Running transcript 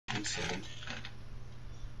considered.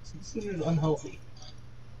 It's considered unhealthy.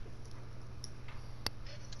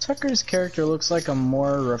 Tucker's character looks like a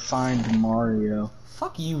more refined Mario.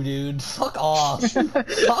 Fuck you, dude. Fuck off.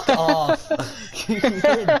 Fuck off. You're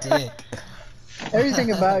a dick.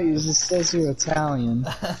 Everything about you just says you're Italian.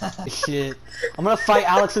 Shit. I'm gonna fight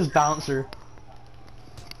Alex's bouncer.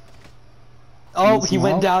 Oh, he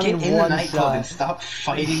went down Get in one the nightclub shot. and stop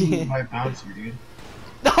fighting my bouncer, dude.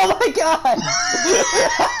 Oh my god!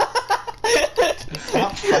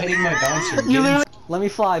 Stop fighting my bouncer. You literally... Let me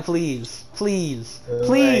fly, please. Please.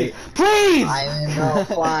 Please. Right. Please! I am no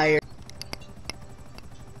flyer.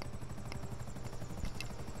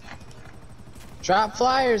 Drop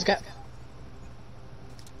flyers, got.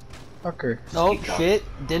 Fucker. Oh shit!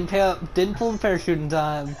 Didn't pay up. Didn't pull the parachute in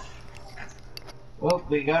time. Well,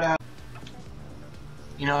 we got out.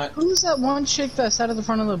 You know what? Who's that one chick that sat at the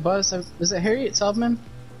front of the bus? Is it Harriet Tubman?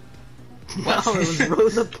 No, it was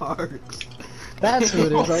Rosa Parks. That's who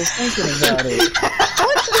it is. I was thinking about it.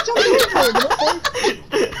 What? I jumped over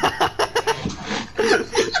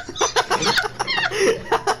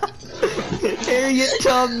it. Harriet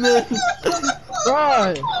Tubman.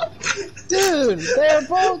 Right. Dude, they're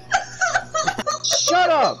both. Shut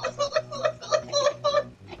up.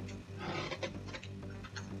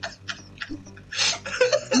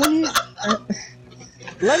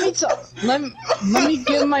 Let me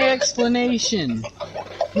give my explanation.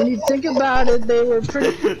 When you think about it, they were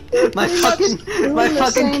pretty. My fucking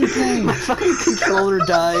controller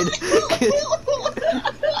died.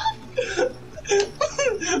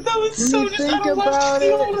 That was so When you think about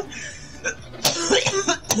it,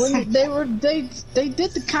 when they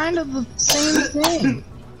did the kind of the same thing.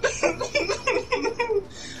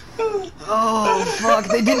 Oh fuck!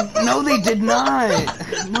 They didn't. No, they did not.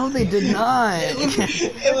 No, they did not.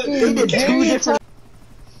 They did two different.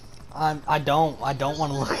 I don't want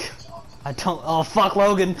to look. I don't. Oh fuck,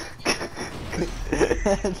 Logan.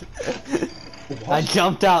 I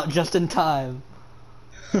jumped out just in time.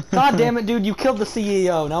 God damn it, dude! You killed the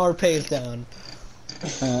CEO. Now our pay is down.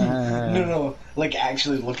 No, like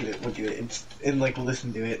actually look at it. It's and like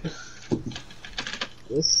listen to it.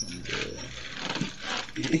 Listen to it.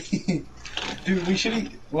 Dude, we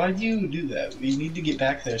should. Why do you do that? We need to get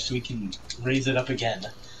back there so we can raise it up again.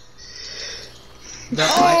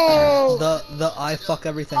 The I fuck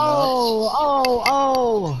everything up.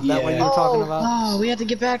 Oh! Is that what you were talking about? Oh, we had to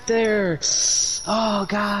get back there. Oh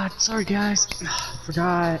god, sorry guys.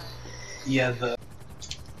 Forgot. Yeah, the.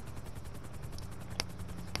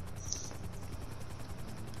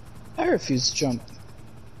 I refuse to jump.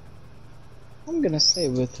 I'm gonna stay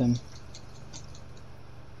with him.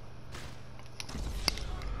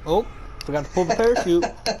 Oh, forgot to pull the parachute.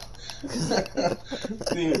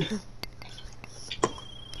 Dude.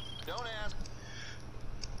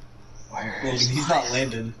 Well, he's not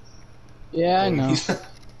landing. Yeah, I know.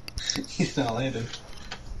 He's not landing.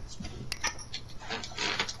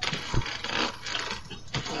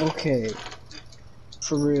 Okay.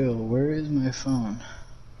 For real, where is my phone?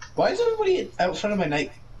 Why is everybody out front of my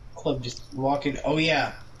nightclub just walking? Oh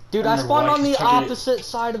yeah. Dude, I spawned on the opposite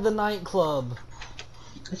side of the nightclub.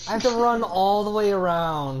 I have to run all the way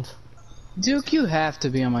around. Duke, you have to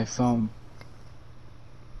be on my phone.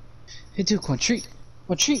 Hey Duke, one treat.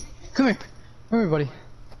 One treat. Come here. Come here, buddy.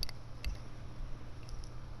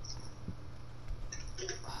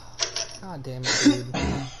 God damn it, dude.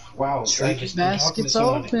 Wow, I just been talking to Basket's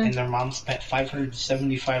someone open. and their mom spent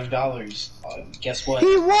 $575. Guess what?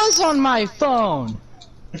 He was on my phone!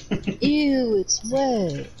 Ew, it's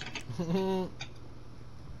wet.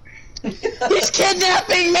 He's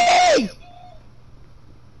kidnapping me!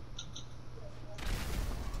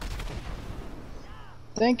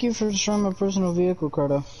 Thank you for destroying my personal vehicle,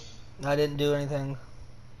 Cardo. I didn't do anything.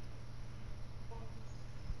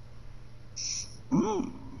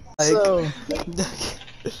 So,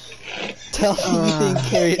 tell me you didn't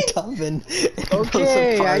carry a Tubman.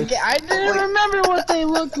 okay, I didn't remember what they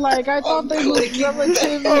looked like. I thought they looked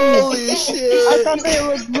relatively. Holy shit! I thought they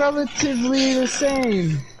looked relatively the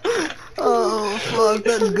same. Oh fuck,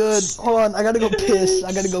 that's good. Hold on, I gotta go piss.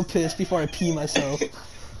 I gotta go piss before I pee myself.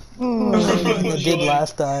 I did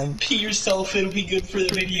last time. Pee yourself, it'll be good for the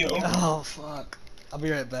video. Oh fuck. I'll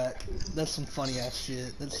be right back. That's some funny ass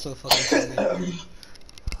shit. That's so fucking funny.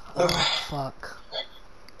 Oh fuck.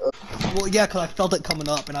 Well yeah, cause I felt it coming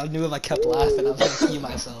up and I knew if I kept laughing I was gonna pee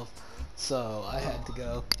myself. So I had to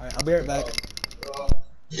go. Alright, I'll be right back.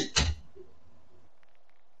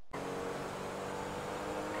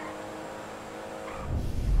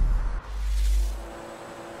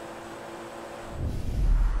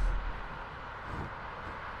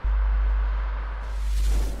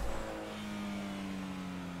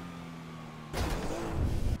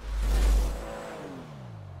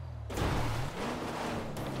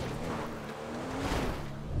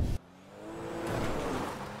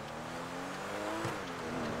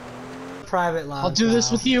 private line. I'll do this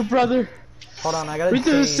with you, brother. Hold on, I gotta We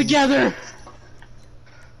do this change. together.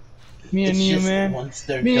 Me and It's you, just man. once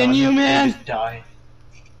they're Me done, and you, they man. just die.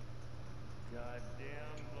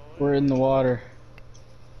 We're in the water.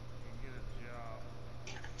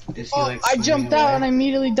 Is he, Oh, like, I swimming jumped out away? and I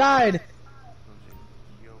immediately died.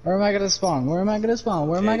 Where am I gonna spawn? Where am I gonna spawn?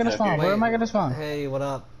 Where am I gonna spawn? Where am I gonna spawn? Hey, what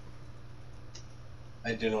up?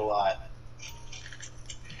 I did a lot.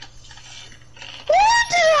 Where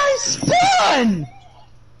did I spawn?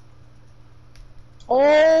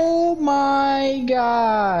 Oh my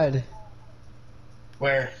god.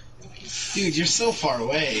 Where? Dude, you're so far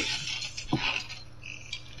away.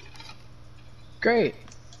 Great.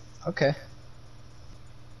 Okay.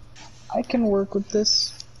 I can work with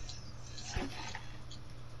this.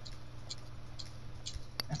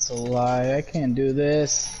 That's a lie. I can't do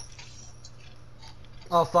this.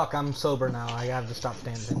 Oh fuck, I'm sober now. I have to stop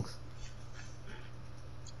saying things.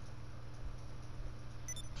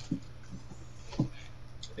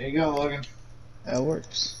 There you go, Logan. That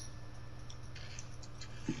works.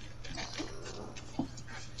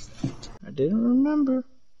 I didn't remember.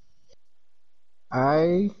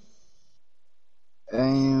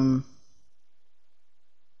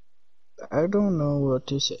 I don't know what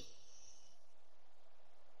to say.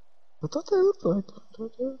 I thought they looked like that. I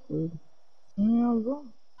thought they looked good. Maybe I was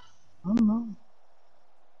wrong. I don't know.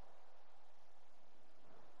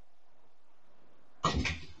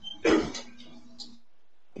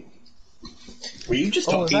 Were you just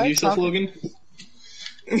Oh, was talking I to yourself, talking? Logan?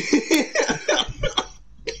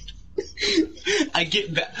 I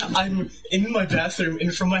get back. I'm in my bathroom,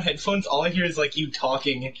 and from my headphones, all I hear is like you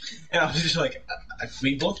talking, and I was just like,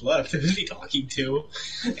 "We both left. Who's he talking to?"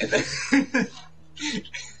 And then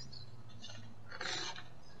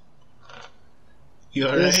you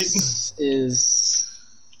alright? This is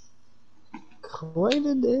quite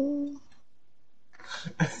a day.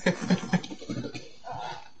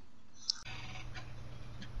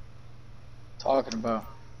 Talking about.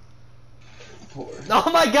 Oh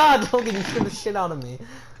my god, Logan, you scared the shit out of me.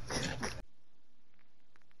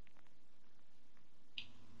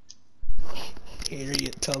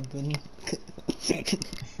 Harriet Tubman.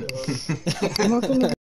 I'm not gonna